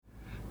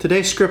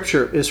Today's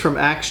scripture is from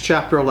Acts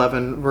chapter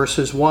 11,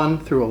 verses 1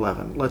 through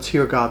 11. Let's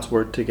hear God's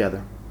word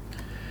together.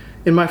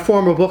 In my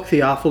former book,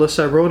 Theophilus,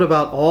 I wrote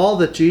about all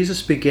that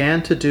Jesus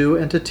began to do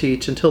and to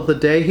teach until the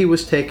day he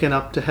was taken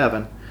up to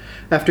heaven,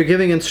 after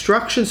giving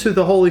instructions through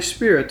the Holy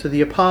Spirit to the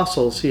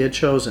apostles he had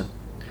chosen.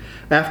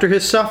 After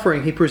his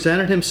suffering, he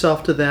presented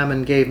himself to them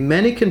and gave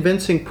many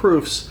convincing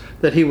proofs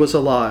that he was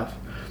alive.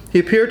 He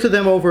appeared to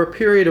them over a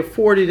period of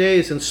 40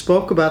 days and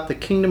spoke about the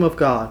kingdom of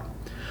God.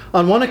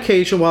 On one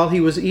occasion, while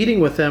he was eating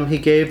with them, he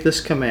gave this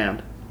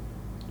command: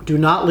 "Do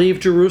not leave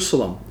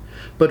Jerusalem,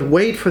 but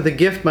wait for the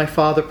gift my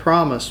Father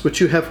promised, which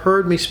you have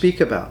heard me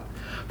speak about.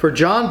 For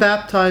John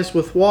baptized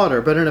with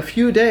water, but in a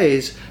few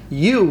days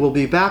you will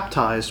be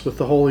baptized with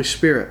the Holy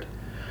Spirit."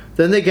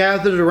 Then they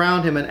gathered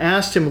around him and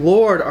asked him,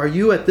 "Lord, are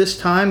you at this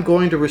time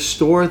going to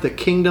restore the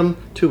kingdom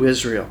to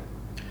Israel?"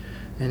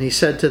 And he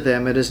said to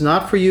them, "It is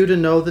not for you to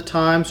know the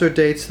times or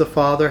dates the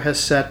Father has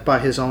set by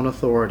his own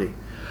authority.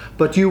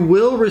 But you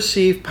will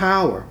receive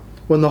power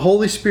when the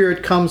Holy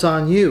Spirit comes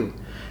on you,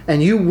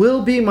 and you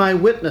will be my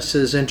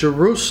witnesses in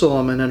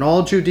Jerusalem and in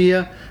all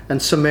Judea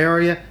and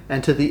Samaria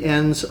and to the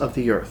ends of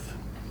the earth."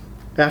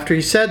 After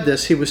he said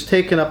this, he was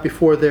taken up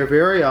before their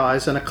very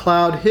eyes, and a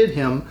cloud hid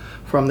him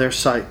from their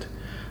sight.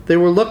 They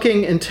were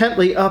looking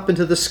intently up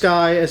into the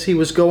sky as he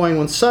was going,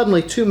 when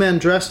suddenly 2 men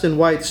dressed in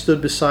white stood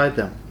beside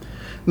them.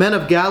 "Men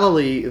of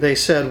Galilee," they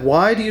said,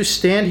 "why do you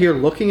stand here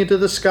looking into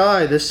the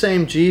sky? This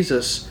same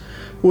Jesus,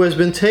 who has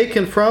been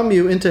taken from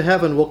you into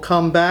heaven, will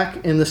come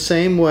back in the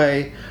same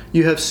way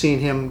you have seen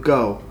him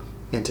go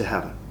into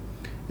heaven."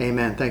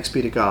 Amen. Thanks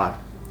be to God.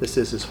 This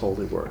is his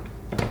holy word.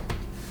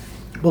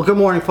 Well, good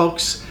morning,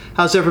 folks.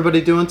 How's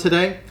everybody doing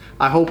today?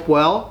 I hope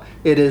well.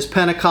 It is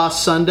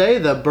Pentecost Sunday,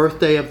 the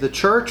birthday of the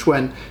church,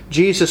 when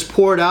Jesus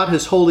poured out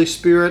his Holy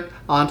Spirit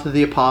onto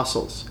the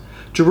apostles.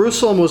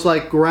 Jerusalem was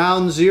like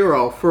ground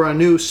zero for a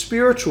new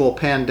spiritual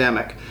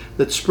pandemic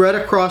that spread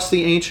across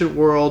the ancient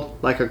world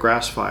like a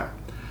grass fire.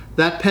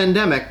 That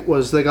pandemic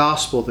was the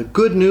gospel, the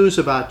good news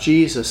about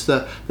Jesus,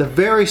 the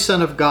very Son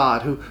of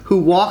God, who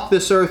walked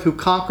this earth, who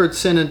conquered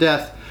sin and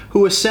death,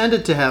 who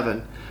ascended to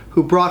heaven,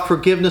 who brought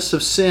forgiveness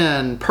of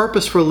sin,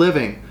 purpose for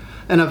living,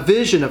 and a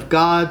vision of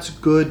God's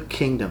good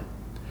kingdom.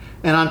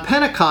 And on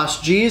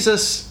Pentecost,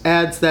 Jesus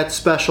adds that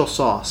special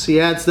sauce. He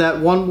adds that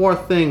one more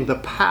thing, the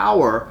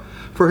power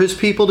for his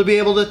people to be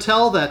able to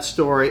tell that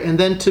story and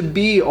then to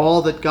be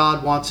all that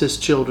God wants his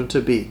children to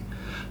be.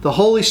 The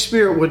Holy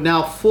Spirit would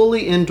now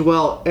fully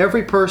indwell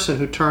every person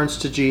who turns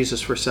to Jesus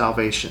for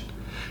salvation.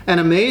 And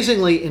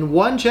amazingly, in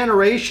one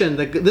generation,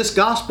 this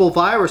gospel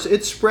virus,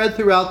 it spread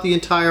throughout the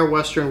entire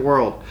Western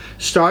world,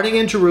 starting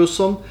in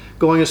Jerusalem,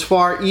 going as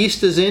far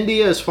east as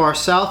India, as far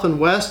south and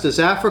west as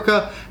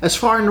Africa, as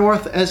far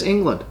north as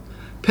England.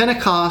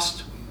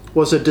 Pentecost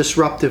was a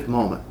disruptive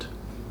moment.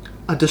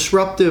 A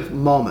disruptive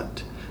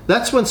moment.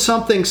 That's when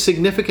something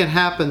significant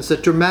happens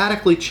that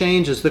dramatically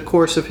changes the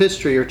course of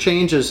history or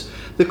changes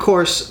the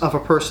course of a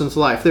person's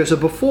life. There's a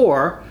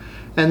before,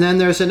 and then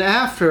there's an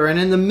after, and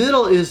in the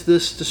middle is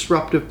this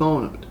disruptive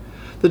moment.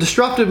 The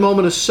disruptive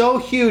moment is so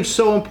huge,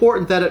 so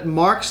important, that it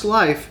marks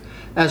life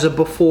as a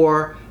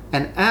before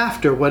and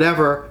after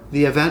whatever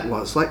the event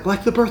was.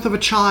 Like the birth of a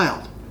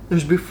child.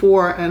 There's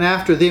before and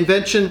after. The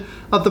invention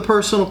of the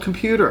personal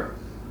computer.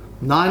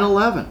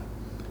 9/11.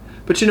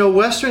 But you know,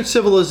 Western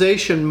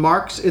civilization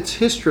marks its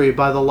history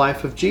by the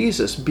life of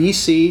Jesus,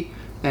 BC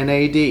and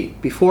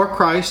AD, before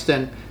Christ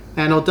and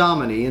Anno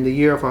Domini, in the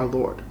year of our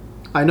Lord.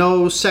 I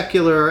know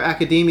secular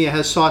academia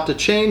has sought to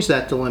change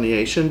that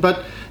delineation,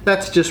 but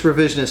that's just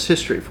revisionist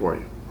history for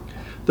you.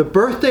 The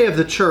birthday of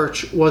the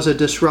church was a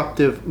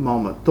disruptive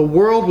moment. The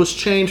world was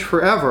changed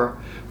forever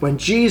when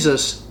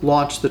Jesus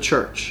launched the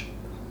church.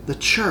 The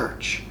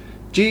church.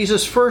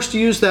 Jesus first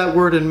used that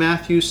word in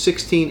Matthew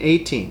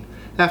 16:18.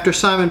 After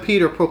Simon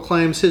Peter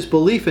proclaims his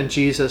belief in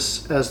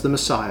Jesus as the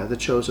Messiah, the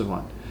chosen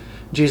one.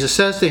 Jesus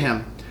says to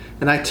him,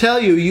 "And I tell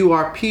you, you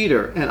are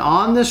Peter, and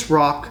on this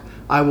rock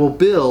I will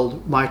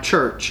build my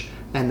church,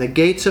 and the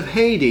gates of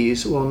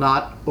Hades will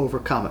not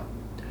overcome it."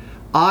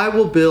 I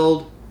will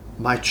build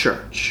my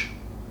church,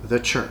 the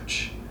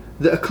church,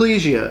 the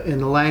ecclesia in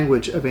the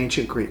language of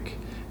ancient Greek.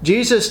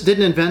 Jesus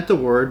didn't invent the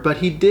word, but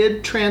he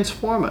did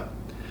transform it.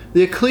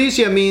 The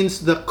ecclesia means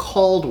the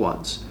called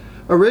ones.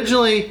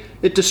 Originally,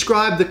 it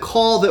described the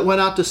call that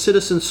went out to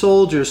citizen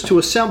soldiers to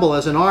assemble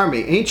as an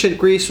army. Ancient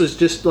Greece was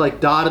just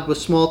like dotted with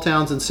small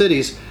towns and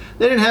cities.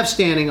 They didn't have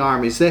standing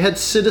armies. They had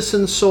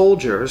citizen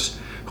soldiers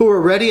who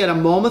were ready at a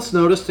moment's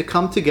notice to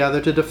come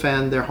together to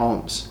defend their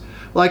homes.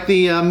 Like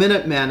the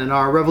Minutemen in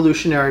our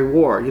Revolutionary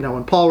War. You know,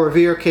 when Paul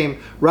Revere came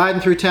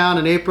riding through town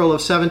in April of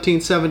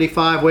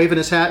 1775, waving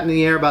his hat in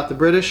the air about the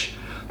British,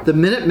 the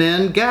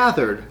Minutemen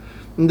gathered.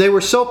 And they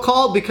were so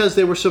called because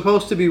they were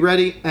supposed to be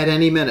ready at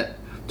any minute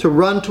to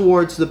run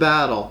towards the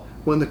battle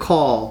when the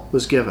call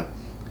was given.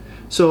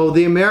 So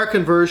the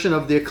American version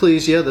of the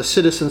ecclesia, the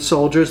citizen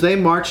soldiers, they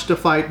marched to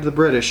fight the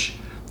British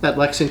at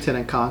Lexington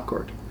and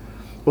Concord.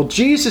 Well,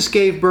 Jesus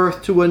gave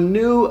birth to a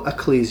new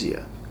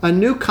ecclesia, a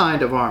new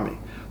kind of army.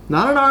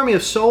 Not an army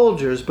of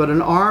soldiers, but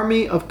an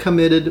army of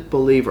committed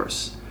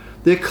believers.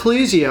 The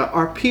ecclesia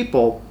are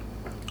people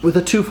with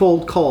a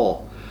twofold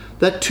call.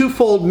 That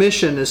twofold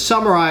mission is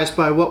summarized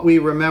by what we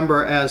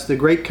remember as the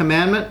Great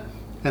Commandment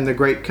and the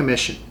Great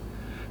Commission.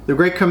 The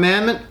Great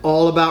Commandment,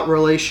 all about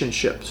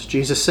relationships.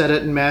 Jesus said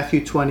it in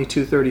Matthew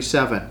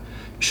 22:37.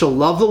 You shall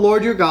love the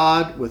Lord your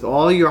God with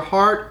all your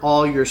heart,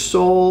 all your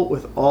soul,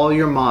 with all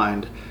your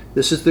mind.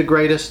 This is the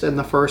greatest and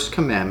the first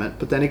commandment.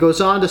 But then he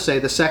goes on to say,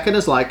 the second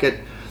is like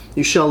it.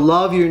 You shall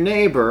love your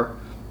neighbor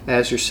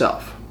as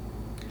yourself.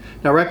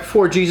 Now, right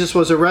before Jesus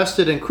was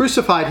arrested and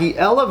crucified, he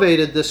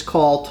elevated this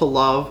call to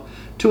love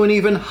to an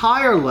even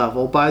higher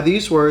level by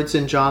these words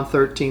in John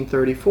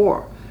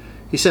 13:34.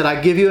 He said,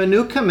 I give you a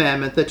new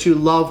commandment, that you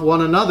love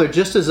one another.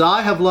 Just as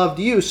I have loved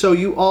you, so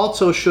you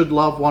also should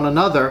love one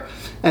another.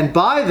 And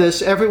by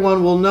this,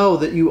 everyone will know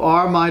that you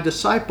are my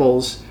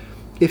disciples,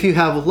 if you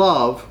have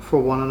love for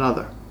one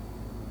another.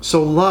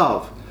 So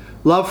love.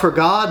 Love for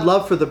God,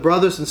 love for the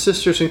brothers and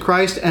sisters in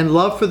Christ, and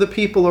love for the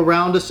people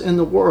around us in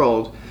the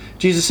world.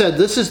 Jesus said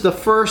this is the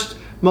first,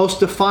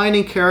 most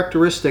defining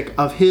characteristic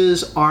of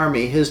his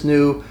army, his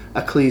new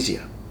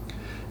ecclesia.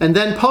 And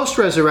then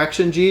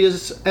post-resurrection,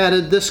 Jesus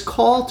added this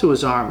call to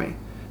his army,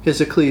 his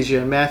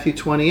ecclesia, in Matthew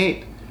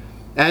 28.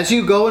 As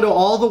you go into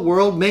all the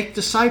world, make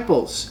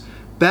disciples,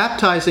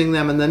 baptizing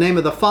them in the name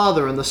of the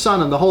Father and the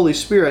Son and the Holy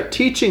Spirit,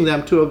 teaching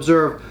them to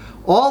observe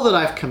all that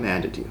I've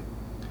commanded you.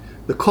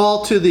 The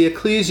call to the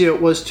ecclesia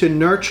was to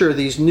nurture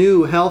these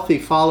new, healthy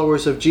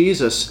followers of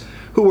Jesus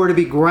who were to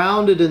be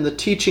grounded in the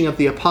teaching of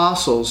the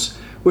apostles,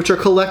 which are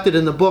collected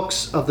in the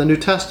books of the New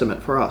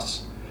Testament for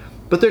us.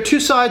 But they're two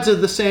sides of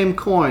the same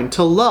coin,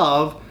 to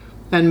love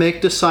and make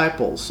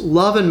disciples.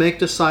 Love and make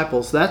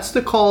disciples. That's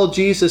the call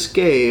Jesus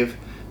gave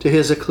to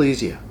his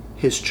ecclesia,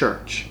 his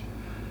church.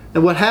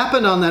 And what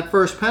happened on that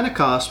first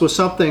Pentecost was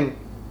something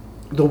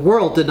the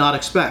world did not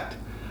expect.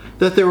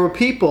 That there were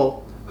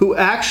people who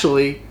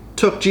actually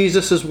took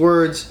Jesus'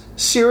 words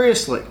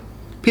seriously.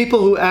 People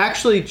who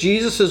actually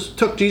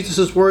took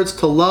Jesus' words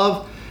to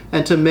love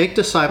and to make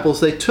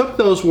disciples. They took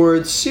those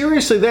words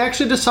seriously. They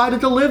actually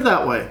decided to live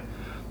that way,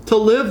 to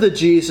live the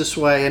Jesus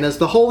way. And as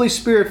the Holy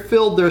Spirit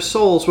filled their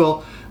souls,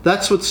 well,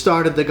 that's what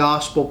started the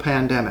gospel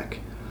pandemic.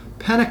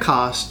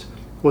 Pentecost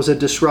was a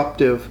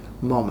disruptive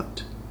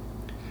moment.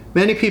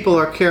 Many people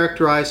are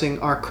characterizing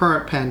our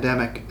current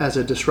pandemic as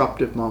a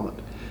disruptive moment,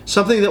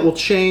 something that will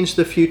change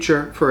the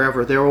future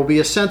forever. There will be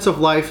a sense of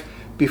life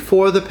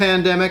before the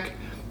pandemic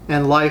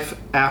and life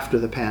after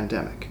the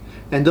pandemic.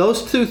 And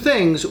those two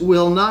things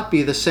will not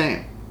be the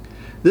same.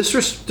 This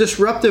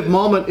disruptive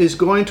moment is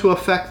going to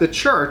affect the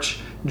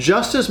church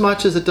just as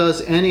much as it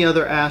does any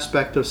other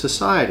aspect of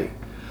society.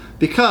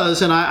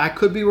 Because, and I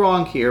could be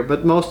wrong here,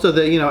 but most of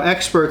the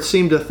experts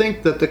seem to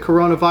think that the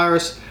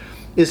coronavirus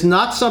is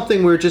not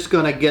something we're just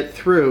going to get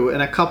through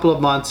in a couple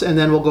of months and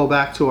then we'll go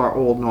back to our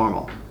old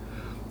normal.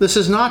 This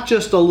is not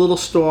just a little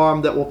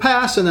storm that will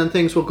pass and then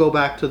things will go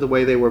back to the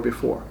way they were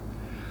before.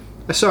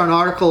 I saw an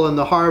article in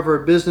the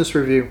Harvard Business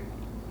Review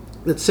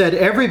that said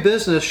every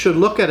business should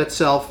look at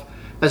itself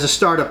as a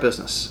startup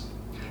business.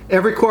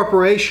 Every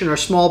corporation or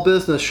small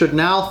business should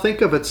now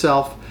think of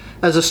itself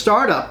as a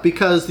startup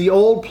because the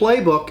old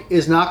playbook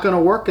is not going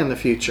to work in the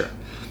future.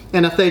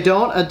 And if they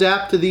don't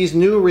adapt to these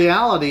new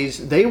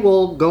realities, they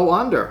will go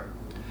under.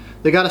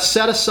 They got to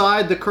set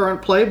aside the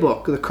current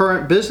playbook, the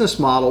current business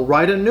model,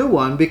 write a new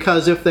one,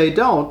 because if they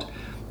don't,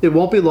 it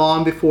won't be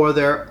long before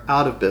they're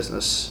out of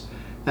business.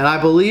 And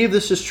I believe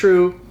this is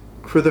true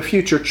for the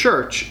future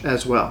church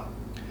as well.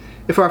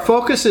 If our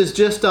focus is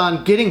just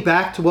on getting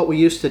back to what we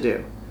used to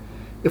do,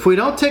 if we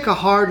don't take a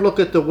hard look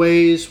at the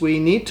ways we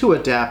need to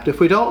adapt, if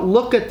we don't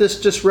look at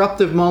this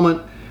disruptive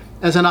moment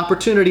as an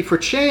opportunity for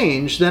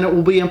change, then it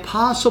will be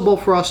impossible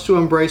for us to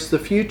embrace the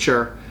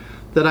future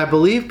that I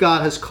believe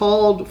God has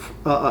called,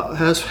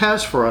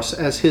 has for us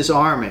as his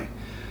army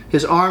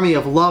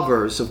of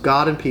lovers of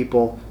God and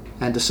people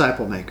and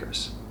disciple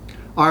makers.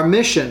 Our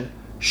mission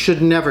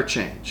should never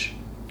change.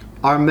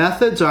 Our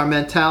methods, our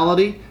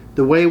mentality,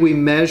 the way we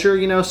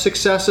measure,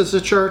 success as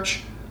a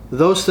church,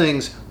 those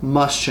things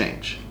must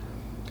change.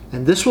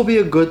 And this will be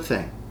a good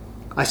thing.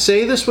 I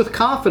say this with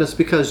confidence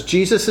because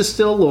Jesus is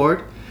still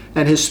Lord,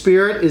 and his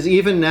Spirit is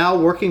even now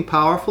working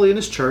powerfully in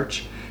his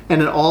church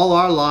and in all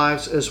our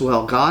lives as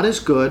well. God is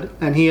good,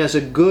 and he has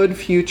a good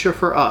future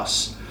for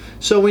us.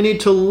 So we need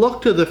to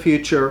look to the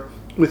future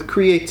with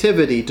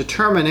creativity,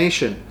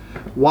 determination,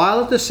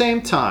 while at the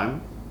same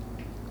time,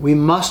 we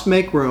must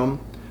make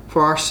room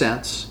for our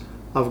sense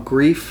of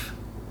grief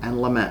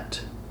and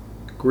lament.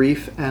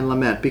 Grief and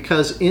lament.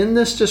 Because in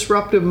this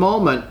disruptive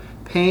moment,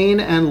 pain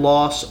and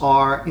loss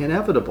are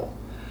inevitable.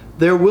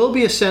 There will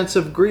be a sense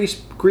of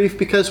grief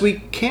because we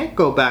can't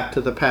go back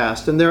to the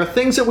past. And there are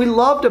things that we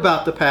loved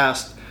about the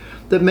past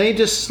that may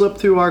just slip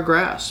through our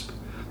grasp.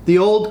 The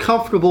old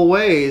comfortable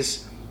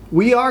ways,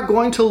 we are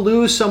going to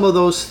lose some of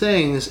those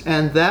things,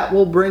 and that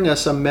will bring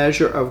us a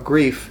measure of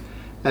grief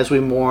as we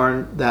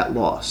mourn that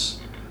loss.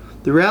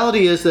 The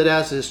reality is that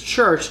as his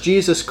church,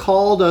 Jesus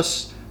called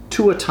us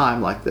to a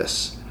time like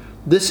this.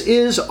 This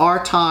is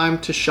our time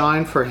to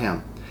shine for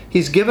him.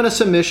 He's given us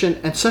a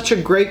mission and such a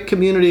great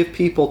community of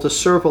people to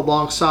serve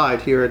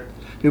alongside here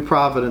at New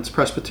Providence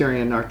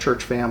Presbyterian, our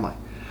church family.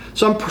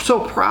 So I'm so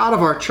proud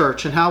of our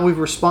church and how we've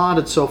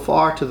responded so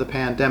far to the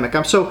pandemic.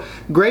 I'm so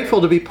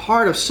grateful to be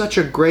part of such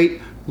a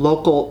great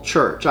local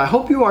church. I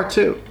hope you are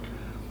too.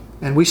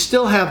 And we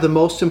still have the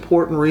most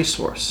important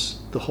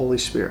resource, the Holy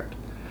Spirit.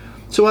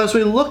 So as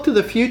we look to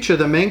the future,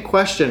 the main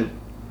question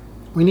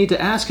we need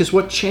to ask is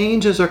what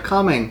changes are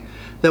coming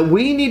that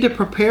we need to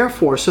prepare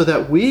for so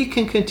that we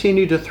can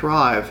continue to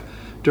thrive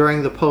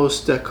during the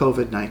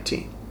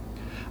post-COVID-19.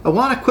 I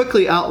want to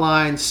quickly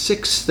outline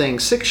 6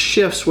 things, 6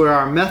 shifts where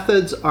our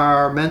methods,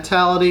 our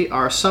mentality,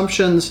 our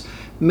assumptions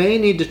may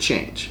need to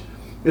change.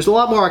 There's a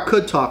lot more I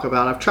could talk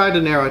about. I've tried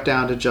to narrow it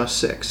down to just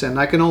 6, and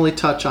I can only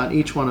touch on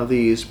each one of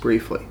these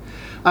briefly.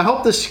 I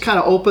hope this kind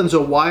of opens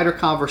a wider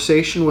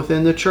conversation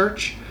within the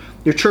church.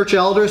 Your church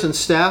elders and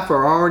staff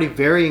are already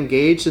very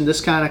engaged in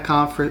this kind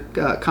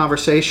of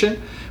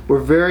conversation. We're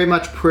very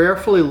much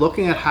prayerfully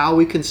looking at how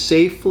we can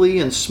safely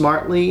and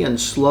smartly and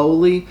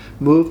slowly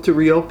move to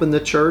reopen the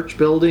church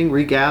building,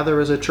 regather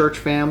as a church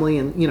family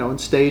in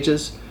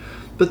stages.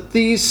 But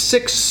these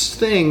 6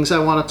 things I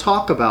want to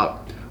talk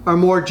about are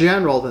more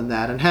general than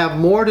that and have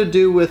more to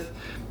do with,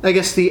 I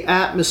guess, the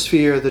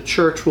atmosphere the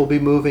church will be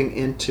moving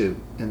into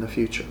in the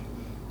future.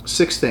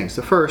 6 things.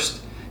 The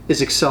first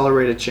is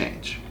accelerated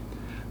change.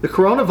 The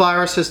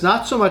coronavirus has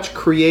not so much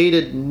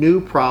created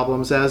new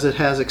problems as it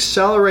has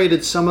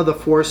accelerated some of the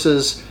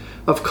forces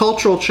of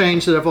cultural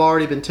change that have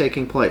already been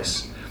taking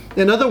place.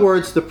 In other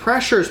words, the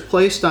pressures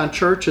placed on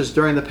churches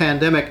during the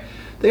pandemic,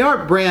 they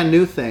aren't brand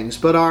new things,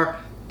 but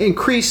are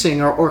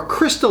increasing or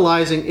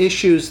crystallizing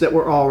issues that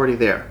were already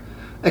there,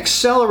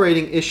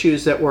 accelerating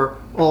issues that were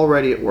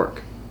already at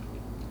work.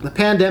 The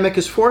pandemic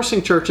is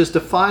forcing churches to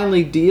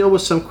finally deal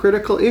with some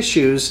critical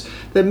issues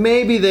that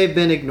maybe they've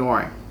been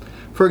ignoring.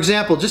 For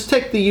example, just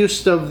take the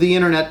use of the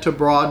internet to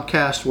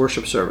broadcast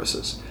worship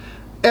services.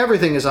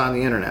 Everything is on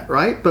the internet,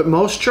 right? But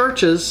most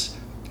churches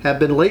have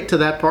been late to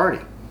that party.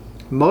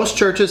 Most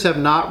churches have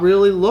not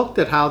really looked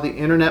at how the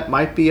internet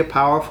might be a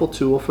powerful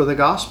tool for the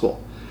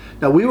gospel.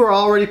 Now, we were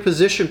already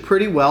positioned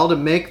pretty well to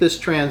make this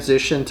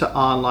transition to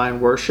online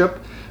worship,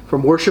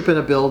 from worship in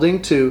a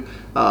building to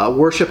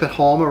worship at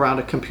home around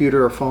a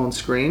computer or phone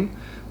screen.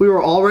 We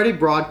were already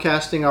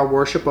broadcasting our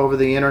worship over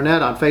the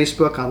internet, on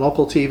Facebook, on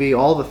local TV,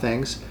 all the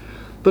things.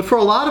 But for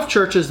a lot of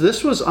churches,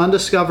 this was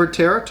undiscovered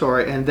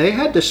territory, and they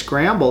had to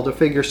scramble to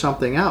figure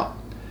something out.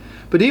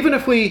 But even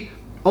if we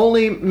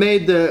only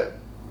made the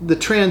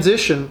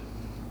transition,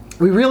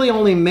 we really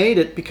only made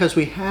it because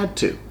we had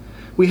to.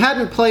 We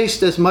hadn't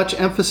placed as much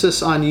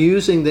emphasis on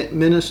using the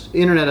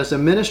internet as a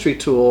ministry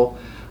tool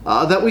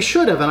that we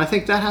should have, and I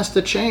think that has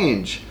to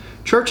change.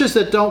 Churches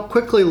that don't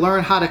quickly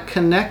learn how to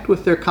connect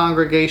with their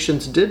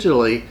congregations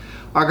digitally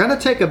are going to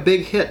take a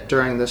big hit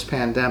during this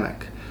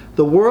pandemic.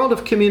 The world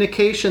of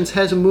communications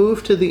has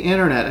moved to the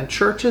internet, and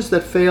churches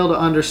that fail to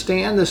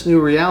understand this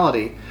new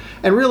reality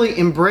and really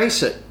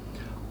embrace it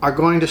are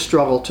going to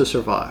struggle to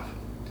survive.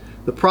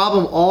 The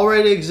problem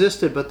already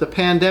existed, but the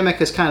pandemic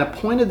has kind of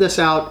pointed this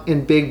out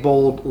in big,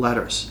 bold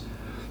letters.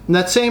 And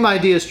that same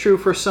idea is true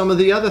for some of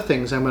the other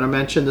things I'm going to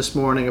mention this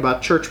morning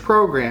about church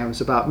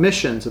programs, about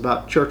missions,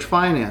 about church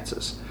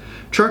finances.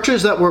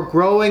 Churches that were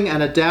growing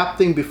and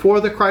adapting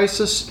before the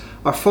crisis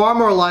are far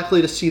more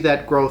likely to see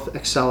that growth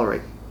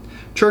accelerate.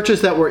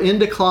 Churches that were in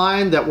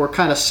decline, that were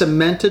kind of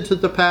cemented to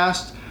the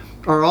past,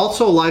 are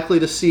also likely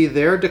to see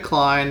their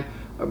decline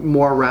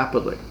more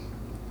rapidly.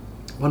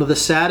 One of the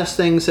saddest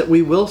things that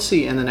we will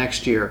see in the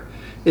next year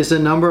is the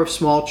number of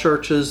small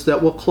churches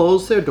that will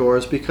close their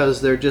doors because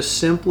they're just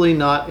simply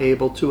not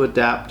able to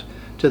adapt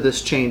to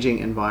this changing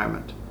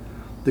environment.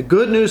 The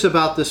good news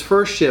about this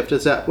first shift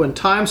is that when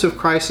times of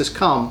crisis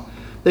come,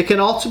 they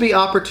can also be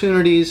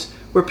opportunities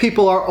where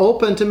people are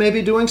open to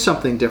maybe doing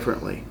something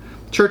differently.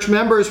 Church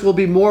members will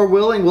be more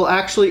willing, will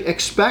actually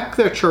expect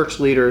their church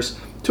leaders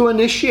to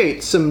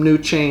initiate some new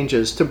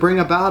changes to bring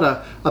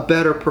about a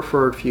better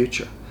preferred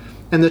future.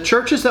 And the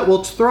churches that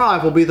will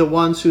thrive will be the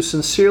ones who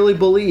sincerely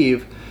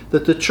believe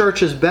that the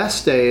church's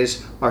best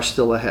days are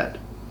still ahead.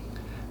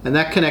 And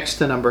that connects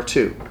to number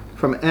 2,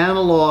 from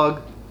analog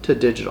to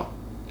digital.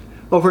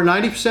 Over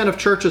 90% of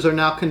churches are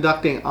now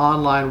conducting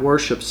online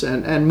worships,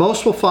 and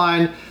most will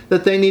find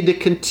that they need to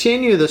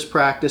continue this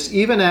practice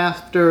even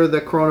after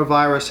the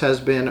coronavirus has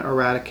been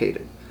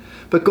eradicated.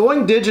 But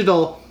going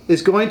digital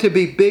is going to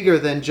be bigger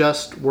than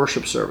just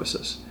worship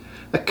services.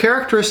 A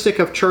characteristic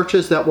of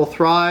churches that will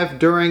thrive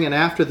during and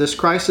after this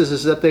crisis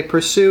is that they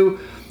pursue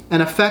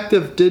an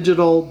effective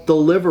digital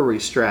delivery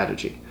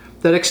strategy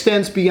that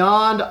extends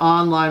beyond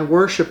online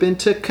worship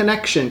into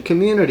connection,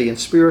 community, and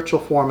spiritual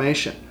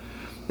formation.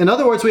 In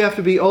other words, we have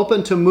to be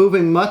open to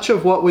moving much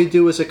of what we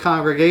do as a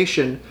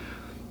congregation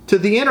to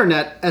the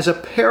internet as a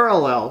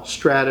parallel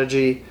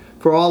strategy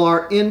for all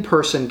our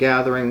in-person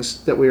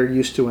gatherings that we are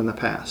used to in the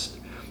past.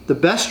 The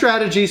best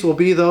strategies will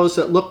be those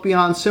that look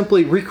beyond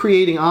simply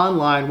recreating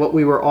online what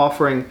we were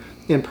offering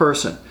in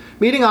person.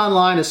 Meeting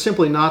online is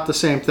simply not the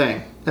same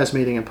thing as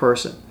meeting in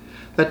person.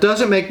 That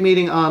doesn't make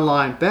meeting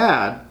online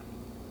bad,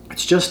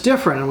 It's just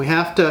different, and we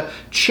have to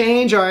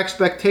change our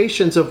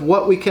expectations of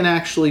what we can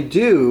actually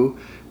do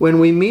when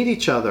we meet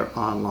each other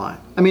online.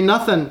 I mean,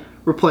 nothing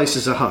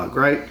replaces a hug,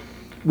 right?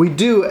 We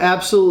do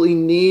absolutely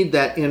need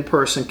that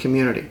in-person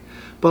community.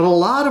 But a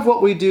lot of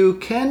what we do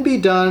can be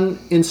done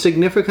in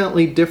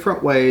significantly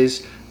different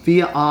ways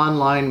via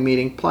online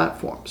meeting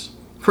platforms.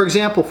 For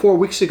example, 4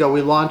 weeks ago,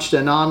 we launched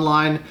an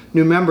online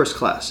new members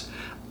class.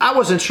 I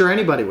wasn't sure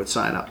anybody would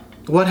sign up.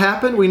 What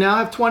happened? We now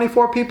have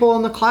 24 people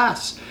in the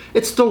class.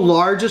 It's the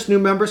largest new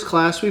members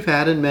class we've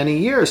had in many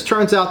years.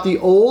 Turns out the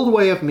old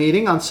way of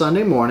meeting on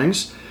Sunday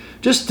mornings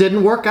just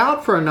didn't work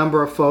out for a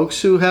number of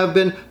folks who have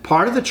been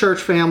part of the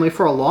church family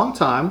for a long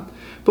time,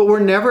 but were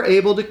never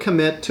able to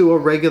commit to a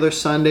regular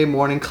Sunday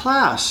morning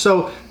class.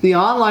 So the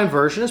online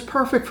version is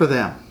perfect for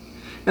them.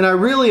 And I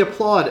really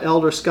applaud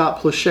Elder Scott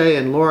Pluchet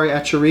and Lori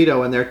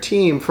Acharito and their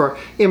team for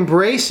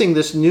embracing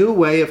this new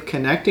way of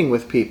connecting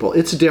with people.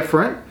 It's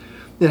different.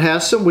 It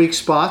has some weak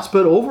spots,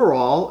 but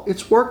overall,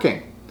 it's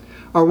working.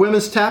 Our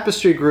women's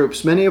tapestry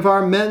groups, many of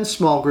our men's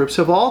small groups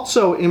have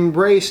also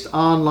embraced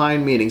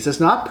online meetings. It's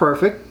not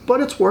perfect,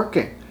 but it's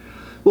working.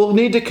 We'll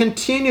need to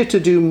continue to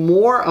do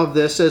more of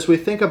this as we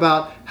think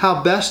about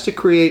how best to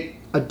create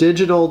a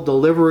digital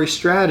delivery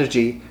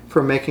strategy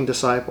for making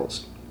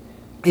disciples.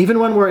 Even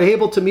when we're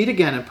able to meet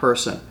again in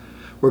person,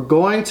 we're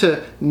going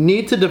to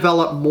need to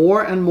develop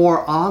more and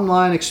more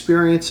online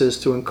experiences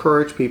to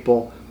encourage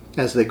people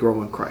as they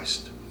grow in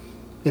Christ.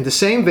 In the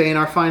same vein,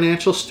 our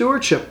financial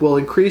stewardship will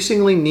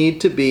increasingly need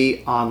to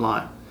be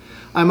online.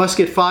 I must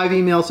get 5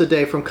 emails a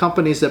day from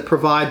companies that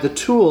provide the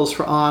tools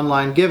for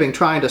online giving,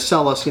 trying to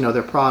sell us,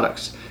 their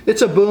products.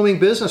 It's a booming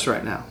business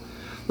right now.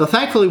 Now,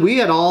 thankfully, we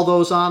had all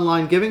those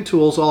online giving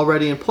tools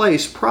already in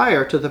place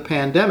prior to the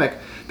pandemic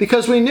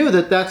because we knew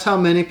that that's how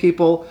many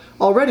people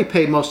already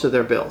paid most of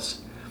their bills.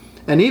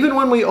 And even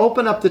when we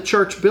open up the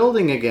church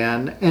building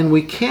again and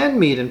we can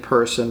meet in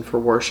person for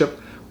worship,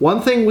 one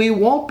thing we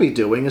won't be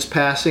doing is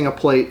passing a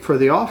plate for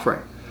the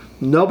offering.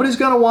 Nobody's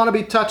going to want to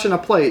be touching a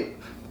plate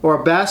or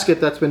a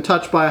basket that's been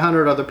touched by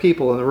 100 other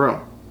people in the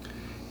room.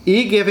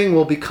 E-giving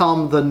will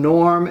become the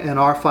norm in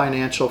our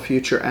financial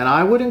future, and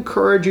I would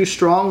encourage you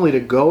strongly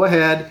to go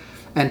ahead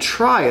and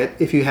try it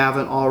if you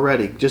haven't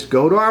already. Just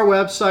go to our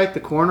website,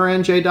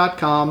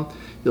 thecornernj.com.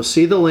 You'll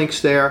see the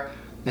links there,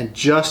 and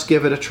just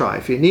give it a try.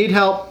 If you need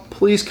help,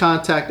 please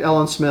contact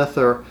Ellen Smith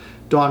or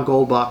Dawn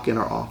Goldbach in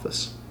our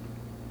office.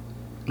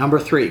 Number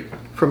 3,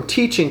 from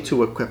teaching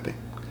to equipping.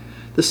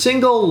 The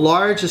single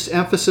largest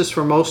emphasis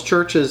for most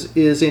churches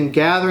is in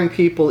gathering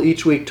people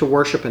each week to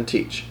worship and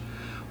teach.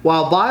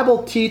 While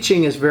Bible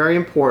teaching is very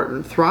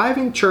important,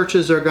 thriving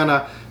churches are going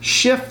to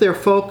shift their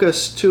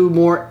focus to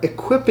more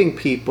equipping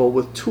people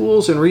with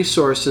tools and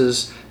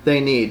resources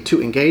they need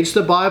to engage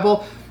the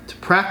Bible, to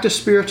practice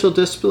spiritual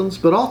disciplines,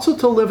 but also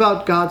to live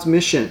out God's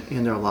mission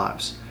in their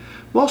lives.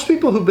 Most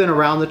people who've been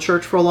around the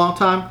church for a long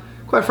time,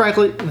 quite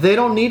frankly, they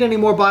don't need any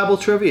more Bible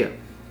trivia.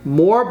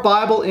 More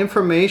Bible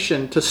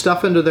information to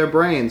stuff into their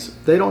brains.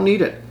 They don't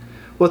need it.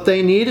 What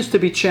they need is to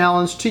be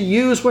challenged to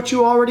use what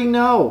you already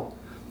know,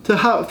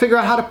 to figure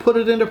out how to put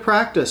it into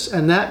practice,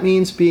 and that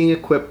means being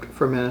equipped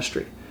for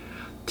ministry.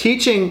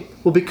 Teaching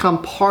will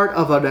become part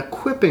of an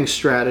equipping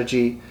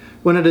strategy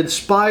when it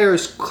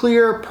inspires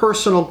clear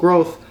personal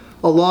growth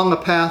along a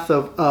path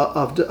of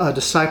a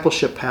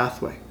discipleship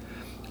pathway.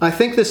 I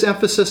think this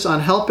emphasis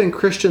on helping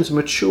Christians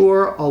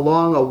mature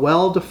along a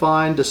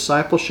well-defined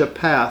discipleship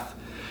path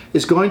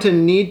is going to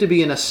need to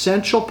be an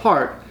essential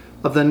part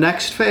of the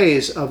next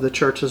phase of the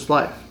church's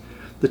life.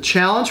 The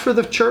challenge for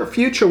the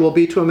future will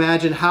be to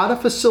imagine how to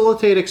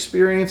facilitate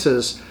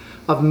experiences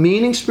of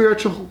meaning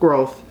spiritual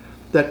growth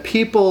that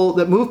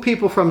move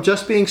people from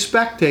just being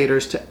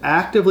spectators to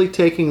actively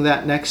taking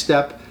that next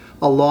step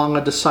along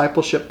a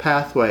discipleship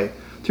pathway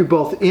through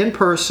both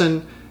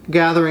in-person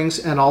gatherings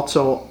and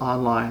also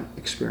online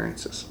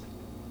experiences.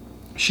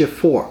 Shift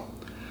 4,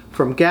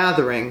 from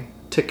gathering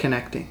to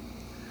connecting.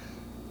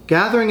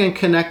 Gathering and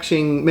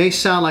connecting may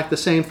sound like the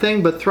same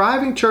thing, but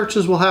thriving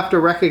churches will have to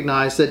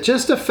recognize that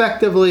just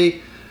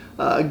effectively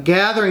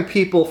gathering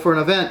people for an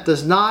event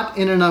does not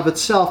in and of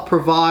itself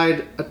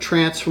provide a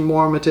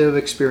transformative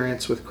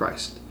experience with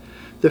Christ.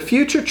 The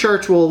future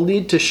church will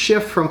need to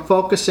shift from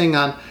focusing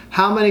on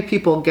how many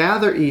people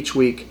gather each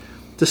week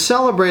to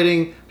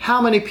celebrating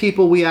how many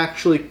people we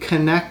actually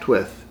connect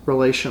with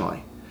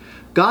relationally.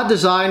 God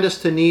designed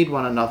us to need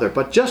one another,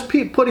 but just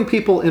putting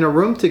people in a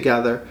room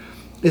together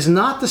is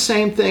not the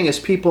same thing as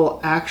people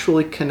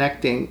actually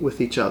connecting with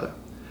each other.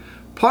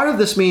 Part of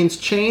this means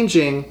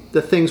changing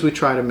the things we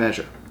try to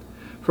measure.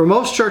 For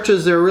most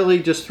churches, there are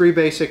really just 3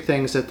 basic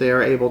things that they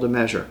are able to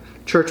measure: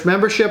 church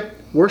membership,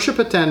 worship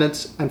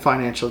attendance, and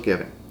financial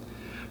giving.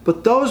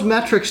 But those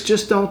metrics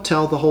just don't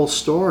tell the whole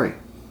story.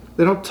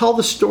 They don't tell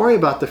the story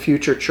about the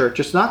future church.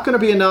 It's not going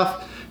to be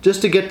enough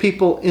just to get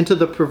people into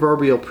the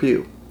proverbial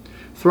pew.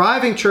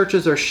 Thriving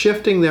churches are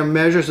shifting their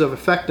measures of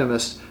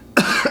effectiveness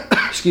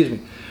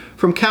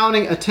from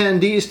counting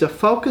attendees to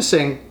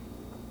focusing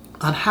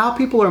on how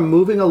people are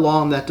moving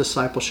along that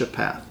discipleship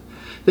path.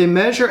 They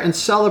measure and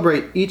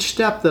celebrate each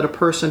step that a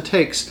person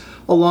takes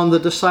along the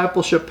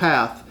discipleship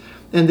path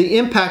and the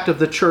impact of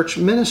the church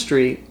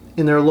ministry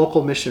in their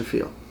local mission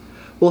field.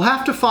 We'll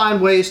have to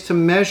find ways to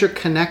measure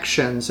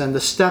connections and the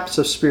steps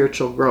of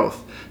spiritual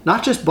growth,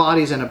 not just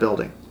bodies in a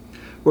building.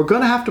 We're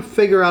going to have to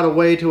figure out a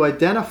way to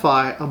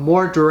identify a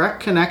more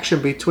direct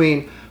connection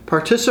between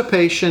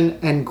participation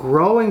and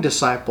growing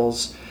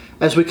disciples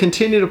as we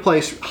continue to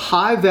place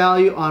high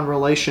value on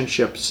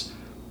relationships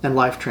and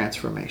life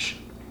transformation.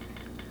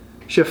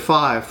 Shift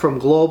 5, from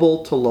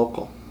global to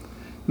local.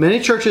 Many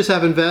churches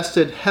have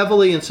invested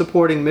heavily in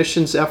supporting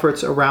missions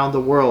efforts around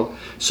the world,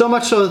 so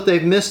much so that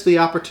they've missed the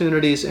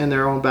opportunities in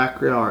their own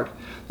backyard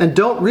and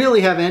don't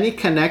really have any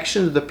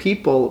connection to the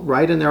people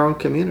right in their own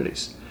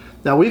communities.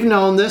 Now, we've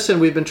known this, and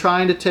we've been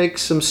trying to take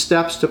some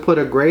steps to put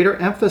a greater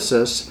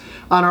emphasis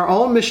on our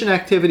own mission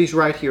activities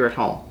right here at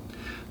home.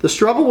 The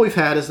struggle we've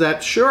had is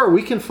that, sure,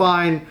 we can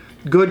find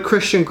good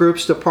Christian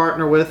groups to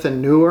partner with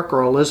in Newark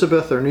or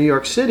Elizabeth or New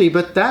York City,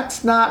 but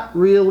that's not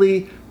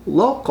really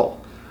local.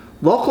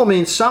 Local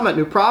means Summit,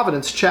 New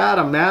Providence,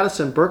 Chatham,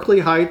 Madison,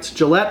 Berkeley Heights,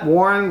 Gillette,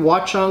 Warren,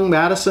 Watchung,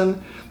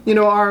 Madison.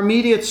 Our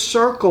immediate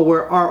circle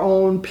where our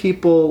own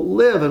people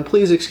live. And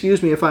please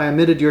excuse me if I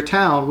omitted your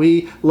town.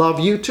 We love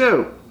you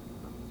too.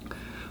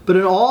 But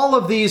in all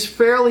of these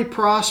fairly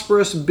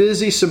prosperous,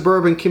 busy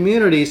suburban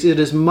communities, it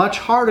is much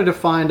harder to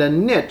find a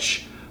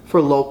niche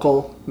for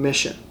local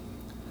mission.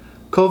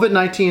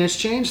 COVID-19 has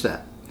changed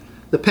that.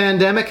 The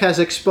pandemic has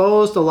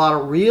exposed a lot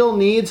of real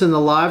needs in the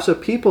lives of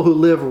people who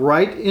live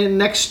right in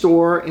next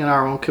door in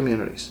our own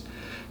communities.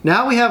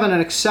 Now we have an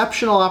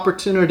exceptional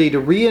opportunity to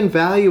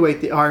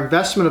reevaluate our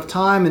investment of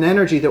time and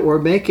energy that we're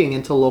making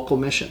into local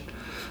mission.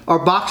 Our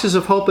Boxes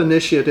of Hope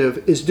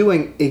initiative is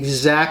doing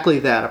exactly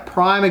that, a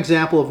prime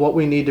example of what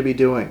we need to be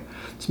doing.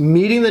 It's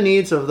meeting the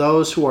needs of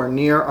those who are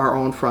near our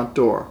own front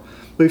door.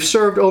 We've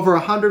served over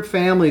 100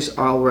 families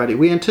already.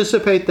 We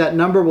anticipate that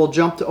number will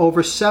jump to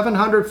over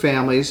 700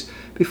 families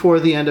before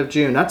the end of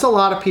June. That's a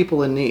lot of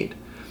people in need.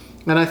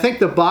 And I think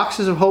the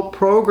Boxes of Hope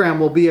program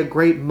will be a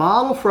great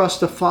model for us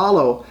to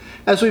follow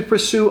as we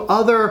pursue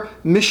other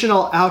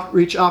missional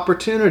outreach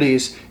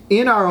opportunities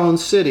in our own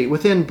city,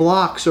 within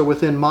blocks or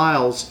within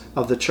miles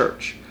of the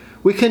church.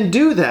 We can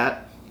do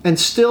that and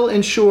still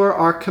ensure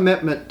our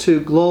commitment to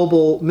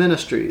global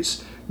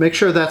ministries. Make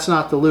sure that's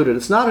not diluted.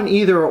 It's not an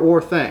either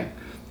or thing.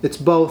 It's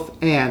both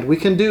and. We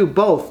can do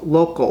both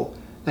local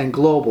and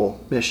global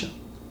mission.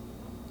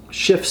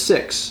 Shift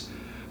 6,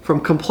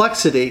 from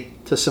complexity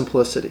to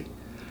simplicity.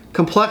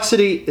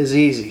 Complexity is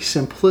easy.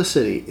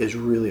 Simplicity is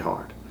really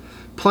hard.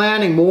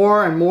 Planning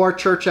more and more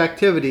church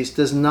activities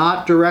does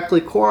not directly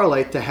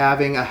correlate to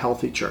having a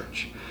healthy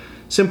church.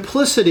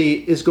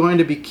 Simplicity is going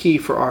to be key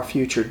for our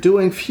future.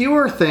 Doing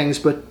fewer things,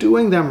 but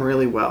doing them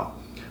really well.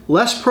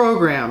 Less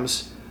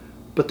programs,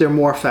 but they're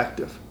more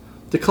effective.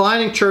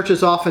 Declining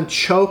churches often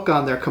choke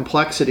on their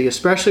complexity,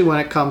 especially when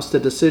it comes to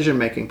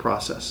decision-making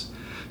process.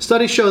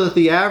 Studies show that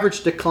the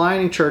average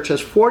declining church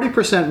has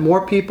 40%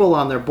 more people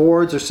on their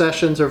boards or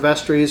sessions or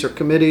vestries or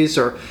committees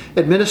or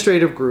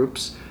administrative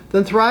groups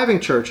than thriving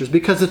churches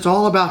because it's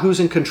all about who's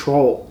in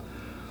control.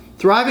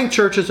 Thriving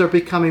churches are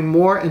becoming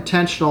more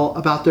intentional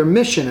about their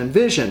mission and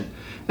vision,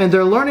 and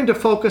they're learning to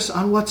focus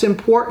on what's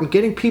important,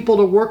 getting people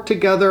to work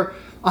together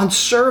on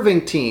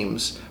serving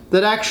teams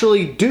that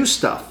actually do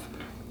stuff.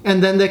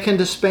 And then they can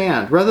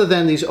disband, rather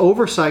than these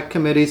oversight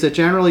committees that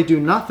generally do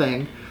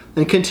nothing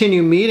and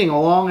continue meeting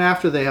long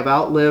after they have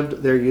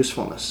outlived their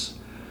usefulness.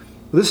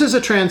 This is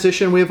a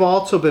transition we've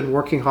also been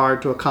working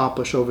hard to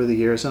accomplish over the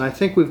years, and I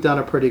think we've done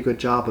a pretty good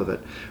job of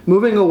it.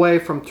 Moving away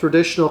from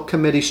traditional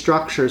committee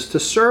structures to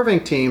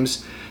serving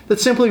teams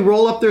that simply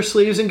roll up their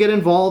sleeves and get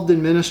involved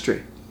in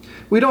ministry.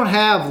 We don't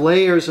have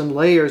layers and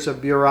layers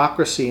of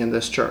bureaucracy in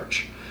this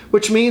church,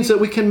 which means that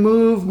we can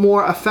move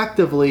more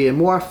effectively and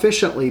more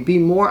efficiently, be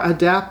more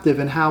adaptive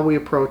in how we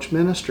approach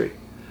ministry.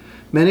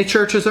 Many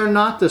churches are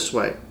not this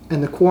way,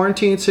 and the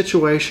quarantine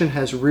situation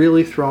has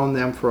really thrown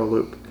them for a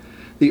loop.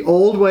 The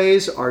old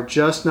ways are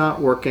just not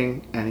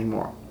working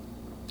anymore.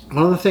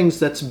 One of the things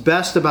that's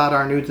best about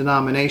our new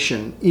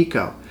denomination,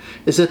 ECO,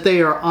 is that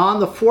they are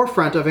on the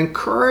forefront of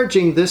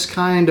encouraging this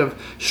kind of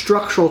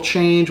structural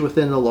change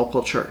within the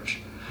local church.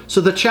 So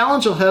the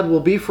challenge ahead will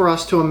be for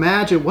us to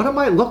imagine what it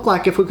might look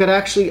like if we could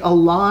actually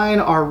align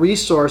our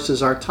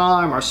resources, our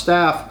time, our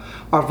staff,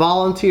 our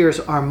volunteers,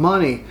 our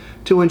money,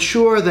 to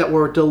ensure that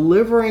we're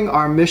delivering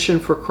our mission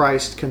for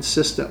Christ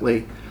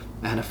consistently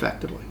and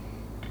effectively.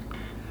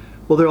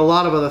 Well, there are a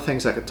lot of other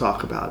things I could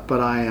talk about,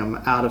 but I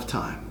am out of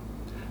time.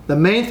 The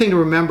main thing to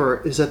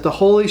remember is that the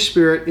Holy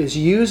Spirit is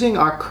using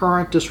our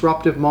current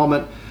disruptive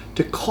moment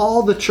to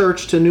call the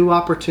church to new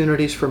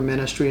opportunities for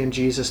ministry in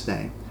Jesus'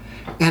 name.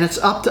 And it's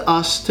up to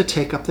us to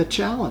take up the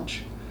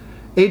challenge.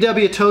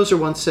 A.W. Tozer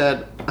once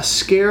said, "A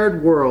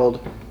scared world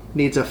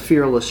needs a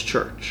fearless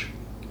church."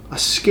 A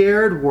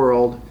scared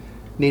world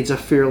needs a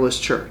fearless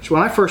church.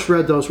 When I first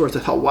read those words,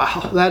 I thought,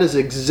 wow, that is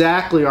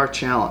exactly our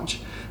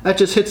challenge. That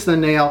just hits the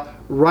nail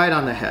right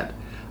on the head.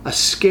 A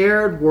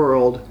scared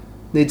world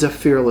needs a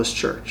fearless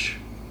church.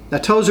 Now,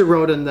 Tozer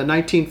wrote in the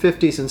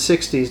 1950s and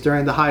 60s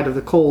during the height of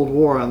the Cold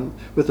War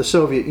with the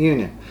Soviet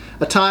Union,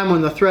 a time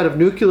when the threat of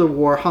nuclear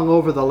war hung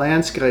over the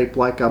landscape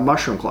like a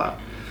mushroom cloud.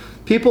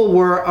 People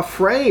were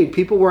afraid.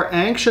 People were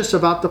anxious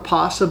about the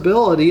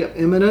possibility of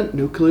imminent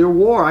nuclear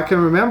war. I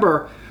can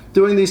remember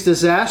doing these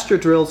disaster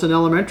drills in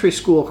elementary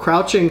school,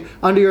 crouching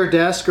under your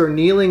desk or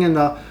kneeling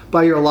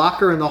by your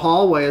locker in the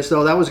hallway as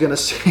though that was going to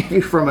save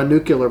you from a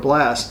nuclear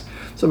blast.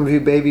 Some of you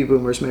baby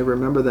boomers may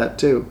remember that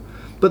too.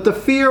 But the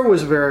fear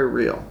was very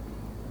real.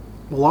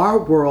 Well, our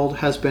world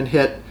has been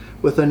hit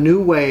with a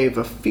new wave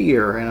of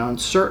fear and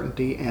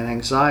uncertainty and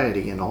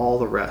anxiety and all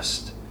the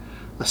rest.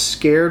 A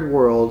scared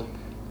world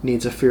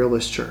needs a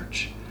fearless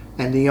church.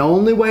 And the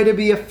only way to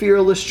be a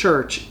fearless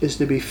church is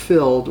to be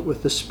filled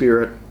with the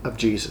Spirit of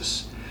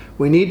Jesus.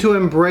 We need to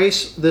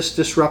embrace this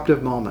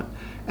disruptive moment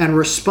and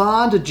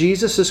respond to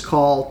Jesus'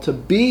 call to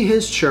be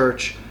his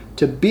church,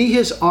 to be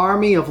his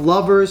army of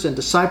lovers and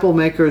disciple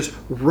makers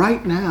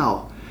right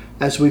now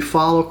as we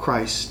follow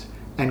Christ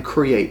and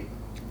create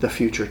the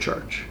future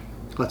church.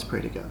 Let's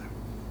pray together.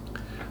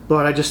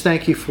 Lord, I just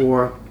thank you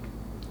for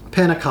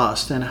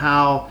Pentecost and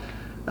how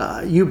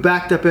you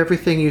backed up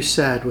everything you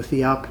said with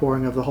the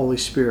outpouring of the Holy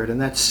Spirit. And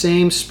that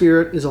same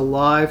Spirit is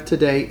alive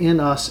today in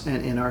us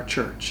and in our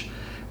church.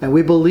 And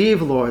we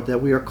believe, Lord,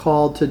 that we are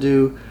called to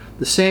do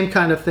the same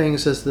kind of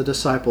things as the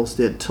disciples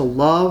did, to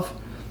love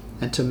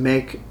and to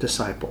make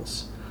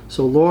disciples.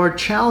 So, Lord,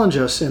 challenge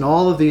us in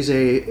all of these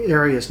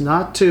areas,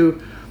 not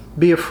to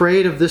be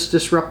afraid of this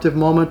disruptive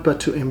moment, but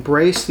to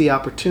embrace the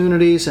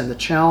opportunities and the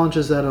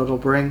challenges that it'll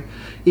bring,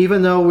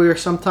 even though we're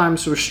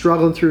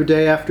struggling through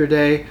day after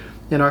day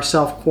in our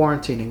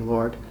self-quarantining,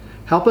 Lord.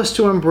 Help us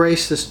to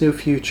embrace this new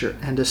future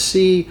and to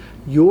see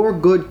your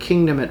good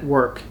kingdom at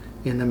work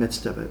in the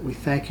midst of it. We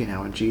thank you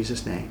now in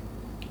Jesus' name.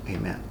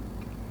 Amen.